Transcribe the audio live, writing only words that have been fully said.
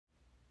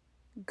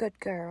Good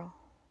girl.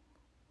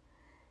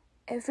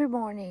 Every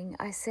morning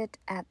I sit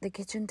at the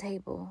kitchen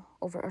table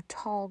over a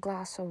tall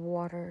glass of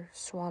water,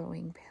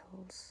 swallowing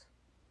pills.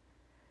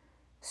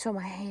 So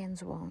my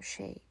hands won't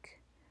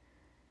shake.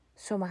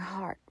 So my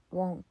heart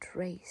won't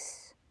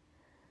race.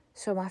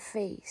 So my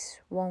face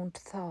won't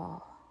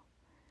thaw.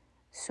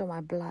 So my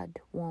blood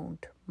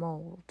won't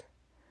mold.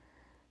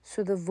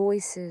 So the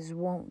voices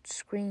won't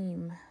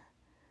scream.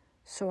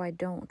 So I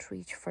don't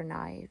reach for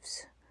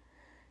knives.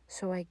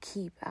 So I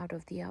keep out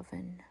of the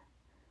oven.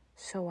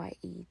 So I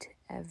eat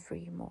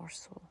every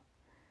morsel.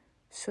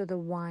 So the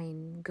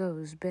wine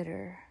goes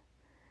bitter.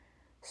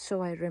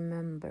 So I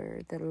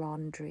remember the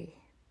laundry.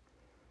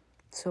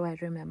 So I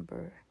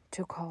remember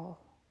to call.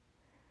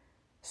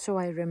 So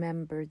I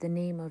remember the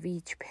name of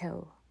each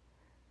pill.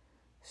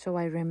 So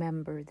I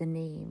remember the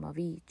name of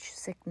each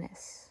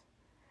sickness.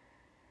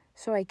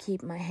 So I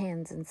keep my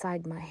hands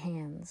inside my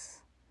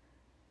hands.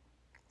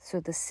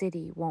 So the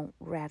city won't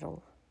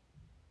rattle.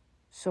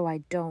 So I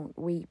don't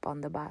weep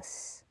on the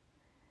bus.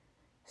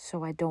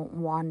 So I don't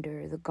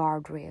wander the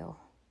guardrail.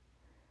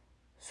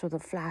 So the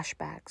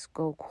flashbacks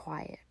go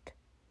quiet.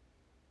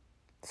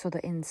 So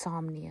the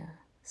insomnia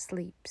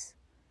sleeps.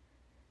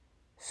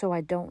 So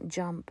I don't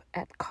jump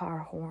at car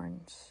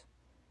horns.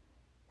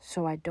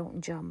 So I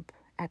don't jump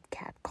at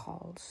cat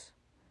calls.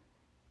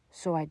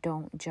 So I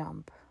don't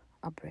jump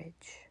a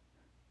bridge.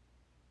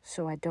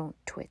 So I don't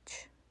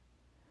twitch.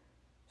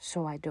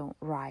 So I don't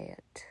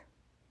riot.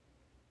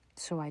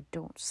 So I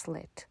don't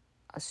slit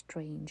a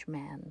strange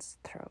man's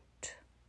throat.